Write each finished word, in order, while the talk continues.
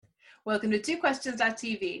Welcome to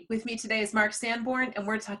TwoQuestions.tv. With me today is Mark Sanborn, and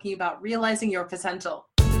we're talking about realizing your potential.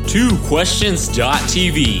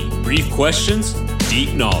 TwoQuestions.tv. Brief questions,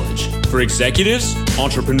 deep knowledge for executives,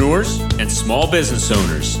 entrepreneurs, and small business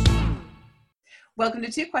owners. Welcome to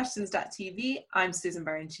TwoQuestions.tv. I'm Susan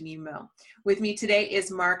Baranchini-Mo. With me today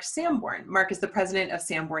is Mark Sanborn. Mark is the president of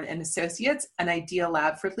Sanborn & Associates, an idea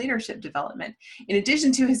lab for leadership development. In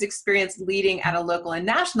addition to his experience leading at a local and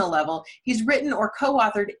national level, he's written or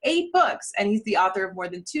co-authored 8 books, and he's the author of more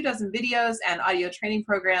than 24 videos and audio training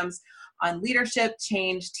programs on leadership,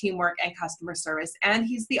 change, teamwork, and customer service. And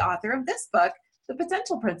he's the author of this book, The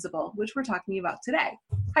Potential Principle, which we're talking about today.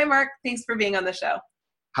 Hi, Mark. Thanks for being on the show.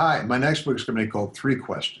 Hi, my next book is going to be called 3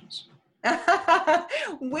 Questions.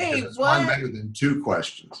 Wait, it's what? one better than 2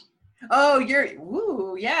 questions. Oh,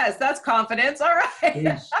 yes, that's confidence. All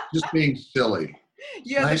right. Just being silly.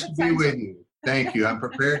 Nice to be with you. Thank you. I'm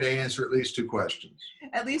prepared to answer at least 2 questions.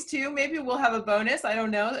 At least 2. Maybe we'll have a bonus. I don't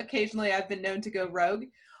know. Occasionally I've been known to go rogue.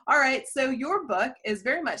 All right. So your book is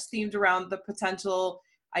very much themed around the potential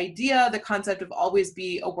idea, the concept of always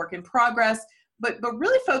be a work in progress, but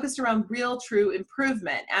really focused around real, true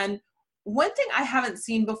improvement. And one thing I haven't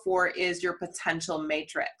seen before is your potential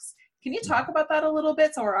matrix. Can you talk about that a little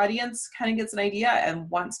bit so our audience kind of gets an idea and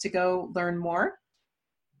wants to go learn more?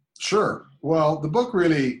 Sure. Well, the book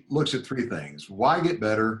really looks at 3 things: why get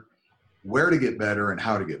better, where to get better, and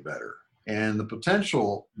how to get better. And the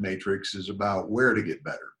potential matrix is about where to get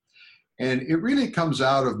better. And it really comes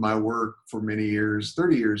out of my work for many years,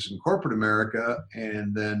 30 years in corporate America,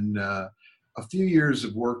 and then a few years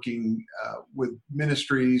of working with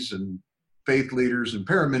ministries and faith leaders and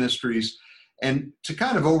paraministries. And to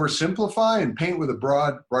kind of oversimplify and paint with a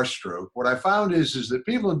broad brushstroke, what I found is that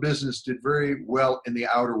people in business did very well in the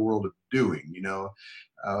outer world of doing,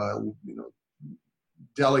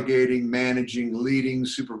 delegating, managing, leading,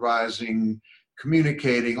 supervising,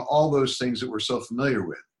 communicating, all those things that we're so familiar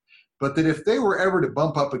with. But that if they were ever to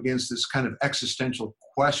bump up against this kind of existential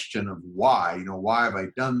question of why, why have I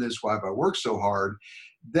done this? Why have I worked so hard?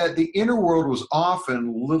 That the inner world was often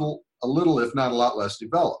a little, if not a lot less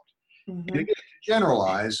developed. Mm-hmm. And again, to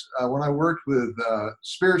generalize, when I worked with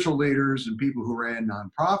spiritual leaders and people who ran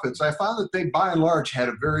nonprofits, I found that they, by and large, had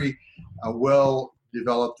a very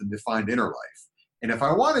well-developed and defined inner life. And if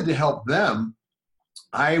I wanted to help them,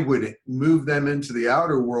 I would move them into the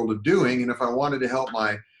outer world of doing. And if I wanted to help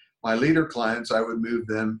my leader clients, I would move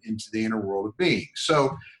them into the inner world of being.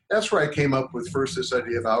 So that's where I came up with first this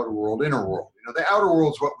idea of outer world, inner world. The outer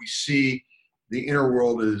world is what we see. The inner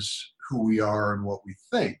world is who we are and what we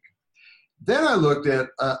think. Then I looked at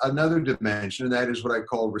another dimension, and that is what I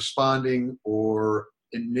call responding or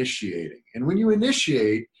initiating. And when you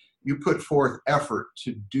initiate, you put forth effort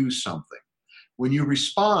to do something. When you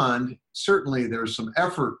respond, certainly there's some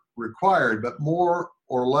effort required, but more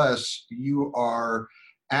or less you are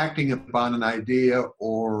acting upon an idea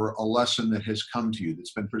or a lesson that has come to you,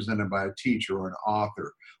 that's been presented by a teacher or an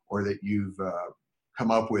author, or that you've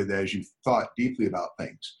come up with as you've thought deeply about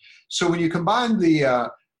things. So when you combine the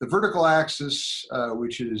vertical axis,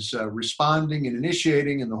 which is responding and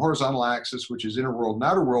initiating, and the horizontal axis, which is inner world and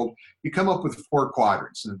outer world, you come up with 4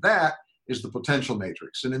 quadrants. And that is the potential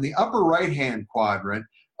matrix. And in the upper right-hand quadrant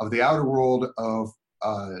of the outer world of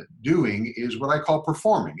doing is what I call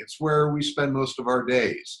performing. It's where we spend most of our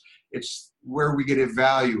days. It's where we get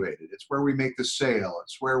evaluated. It's where we make the sale.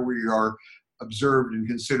 It's where we are observed and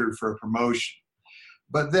considered for a promotion.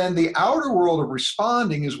 But then the outer world of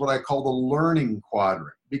responding is what I call the learning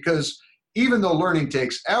quadrant, because even though learning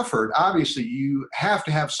takes effort, obviously you have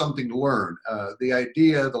to have something to learn. The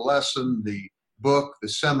idea, the lesson, the book, the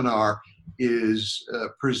seminar is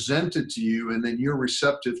presented to you, and then you're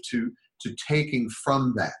receptive to taking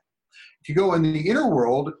from that. If you go in the inner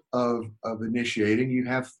world of initiating, you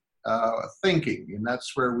have thinking, and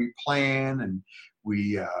that's where we plan and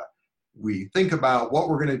we think about what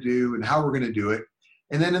we're going to do and how we're going to do it.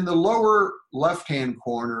 And then in the lower left-hand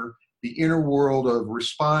corner, the inner world of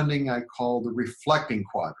responding, I call the reflecting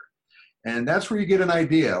quadrant. And that's where you get an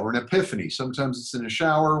idea or an epiphany. Sometimes it's in a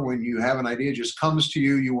shower when you have an idea, it just comes to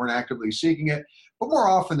you, you weren't actively seeking it. But more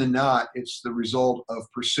often than not, it's the result of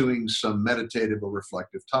pursuing some meditative or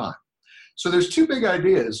reflective time. So there's 2 big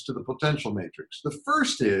ideas to the potential matrix. The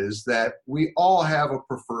first is that we all have a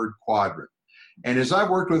preferred quadrant. And as I've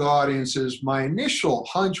worked with audiences, my initial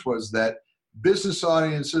hunch was that business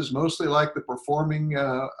audiences mostly like the performing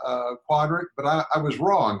quadrant, but I was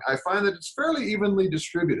wrong. I find that it's fairly evenly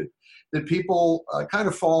distributed, that people kind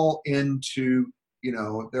of fall into,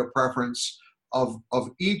 their preference of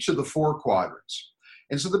each of the 4 quadrants.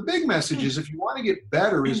 And so the big message is, if you want to get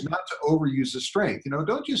better, is not to overuse the strength.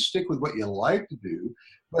 Don't just stick with what you like to do,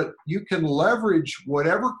 but you can leverage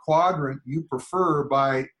whatever quadrant you prefer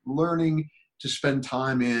by learning to spend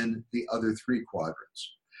time in the other 3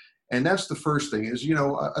 quadrants. And that's the first thing is,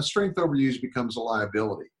 a strength overuse becomes a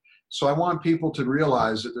liability. So I want people to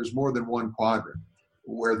realize that there's more than one quadrant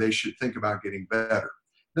where they should think about getting better.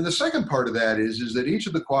 Then the second part of that is that each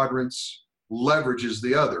of the quadrants leverages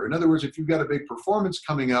the other. In other words, if you've got a big performance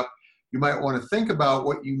coming up, you might want to think about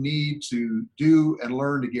what you need to do and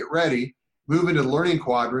learn to get ready, move into the learning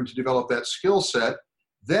quadrant to develop that skill set,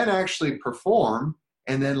 then actually perform,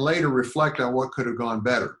 and then later reflect on what could have gone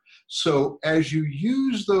better. So as you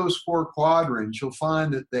use those 4 quadrants, you'll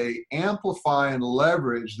find that they amplify and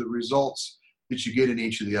leverage the results that you get in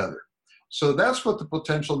each of the other. So that's what the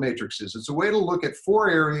potential matrix is. It's a way to look at 4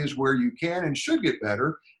 areas where you can and should get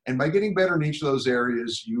better. And by getting better in each of those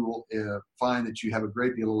areas, you will find that you have a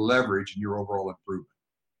great deal of leverage in your overall improvement.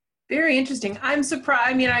 Very interesting. I'm surprised.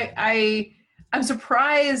 I mean, I'm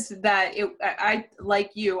surprised that I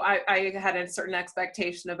like you, I had a certain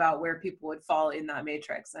expectation about where people would fall in that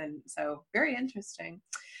matrix. And so very interesting.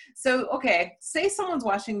 So, okay, say someone's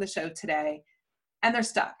watching the show today and they're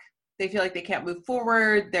stuck. They feel like they can't move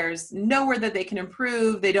forward. There's nowhere that they can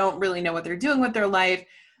improve. They don't really know what they're doing with their life.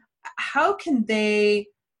 How can they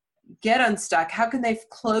get unstuck? How can they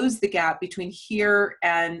close the gap between here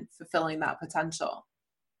and fulfilling that potential?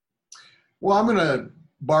 Well, I'm going to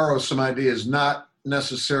borrow some ideas, not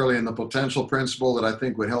necessarily in the potential principle, that I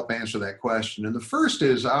think would help answer that question. And the first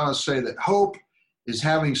is, I want to say that hope is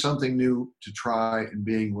having something new to try and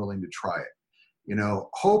being willing to try it.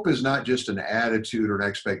 Hope is not just an attitude or an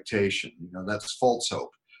expectation. That's false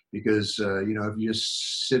hope, because, if you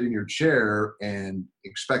just sit in your chair and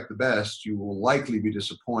expect the best, you will likely be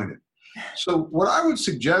disappointed. So what I would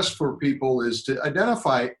suggest for people is to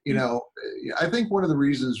identify, I think one of the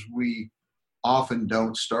reasons we often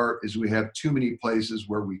don't start is we have too many places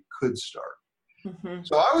where we could start. Mm-hmm.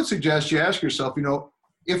 So I would suggest you ask yourself,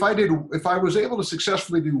 if I was able to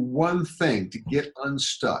successfully do one thing to get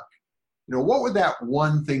unstuck, what would that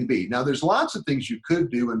one thing be? Now, there's lots of things you could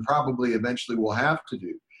do and probably eventually will have to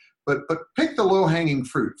do, but pick the low-hanging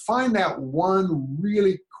fruit. Find that one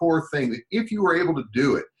really core thing that if you were able to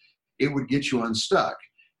do it, it would get you unstuck.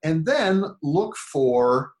 And then look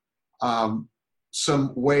for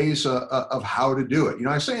some ways of how to do it.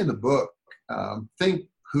 I say in the book, think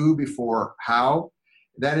who before how.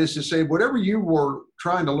 That is to say, whatever you were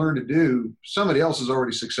trying to learn to do, somebody else has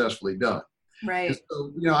already successfully done. Right.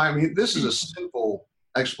 So, this is a simple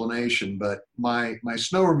explanation, but my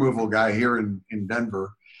snow removal guy here in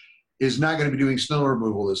Denver is not going to be doing snow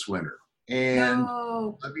removal this winter. And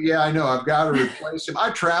yeah, I know, I've got to replace him.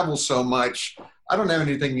 I travel so much. I don't have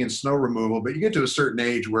anything against snow removal, but you get to a certain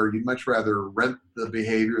age where you'd much rather rent the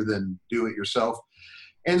behavior than do it yourself.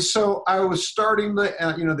 And so I was starting the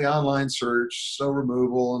online search, snow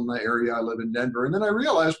removal in the area I live in, Denver. And then I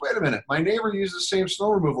realized, wait a minute, my neighbor uses the same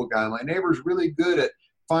snow removal guy. My neighbor's really good at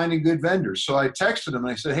finding good vendors. So I texted him and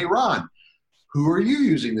I said, hey, Ron, who are you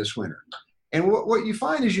using this winter? And what you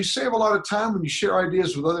find is you save a lot of time when you share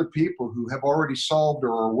ideas with other people who have already solved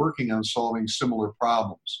or are working on solving similar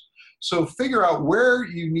problems. So figure out where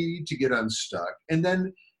you need to get unstuck, and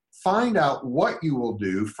then find out what you will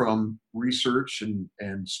do from research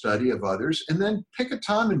and study of others, and then pick a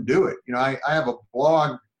time and do it. I have a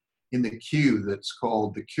blog in the queue that's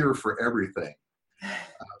called The Cure for Everything.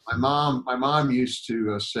 My mom used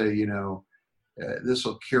to say, this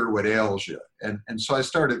will cure what ails you. And so I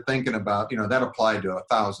started thinking about, that applied to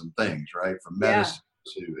 1,000 things, right? From medicine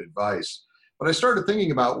to advice. But I started thinking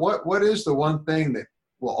about what is the one thing that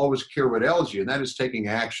will always cure what ails you, and that is taking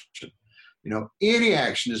action. Any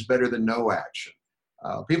action is better than no action.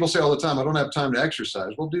 People say all the time, I don't have time to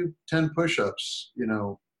exercise. Well, do 10 push-ups,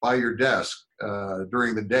 by your desk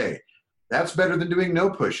during the day. That's better than doing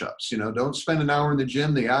no push-ups. Don't spend an hour in the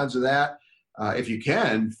gym. The odds of that, if you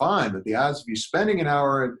can, fine. But the odds of you spending an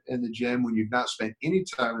hour in the gym when you've not spent any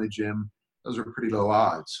time in the gym, those are pretty low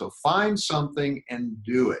odds. So find something and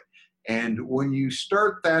do it. And when you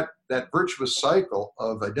start that virtuous cycle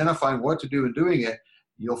of identifying what to do and doing it,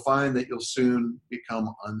 you'll find that you'll soon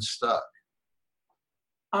become unstuck.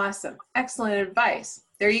 Awesome. Excellent advice.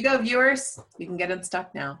 There you go, viewers. You can get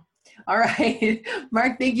unstuck now. All right.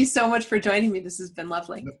 Mark, thank you so much for joining me. This has been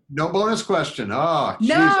lovely. No bonus question. Oh, geez,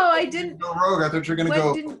 no, I didn't. Go rogue. I thought you were going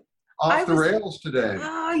to go off the rails today.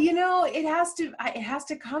 Oh, it has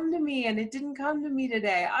to come to me, and it didn't come to me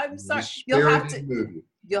today. I'm sorry.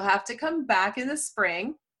 You'll have to come back in the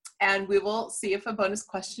spring, and we will see if a bonus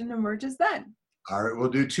question emerges then. All right, we'll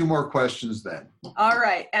do 2 more questions then. All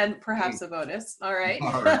right, and perhaps a bonus. All right.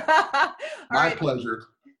 All right. My pleasure.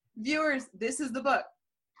 Viewers, this is the book,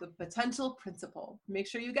 The Potential Principle. Make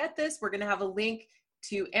sure you get this. We're going to have a link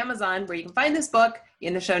to Amazon where you can find this book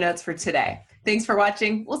in the show notes for today. Thanks for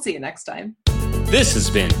watching. We'll see you next time. This has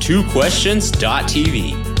been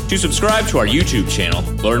TwoQuestions.tv. To subscribe to our YouTube channel,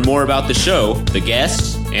 learn more about the show, the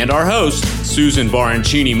guests, and our host, Susan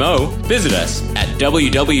Baroncini Moe, visit us at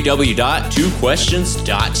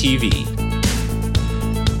www.twoquestions.tv.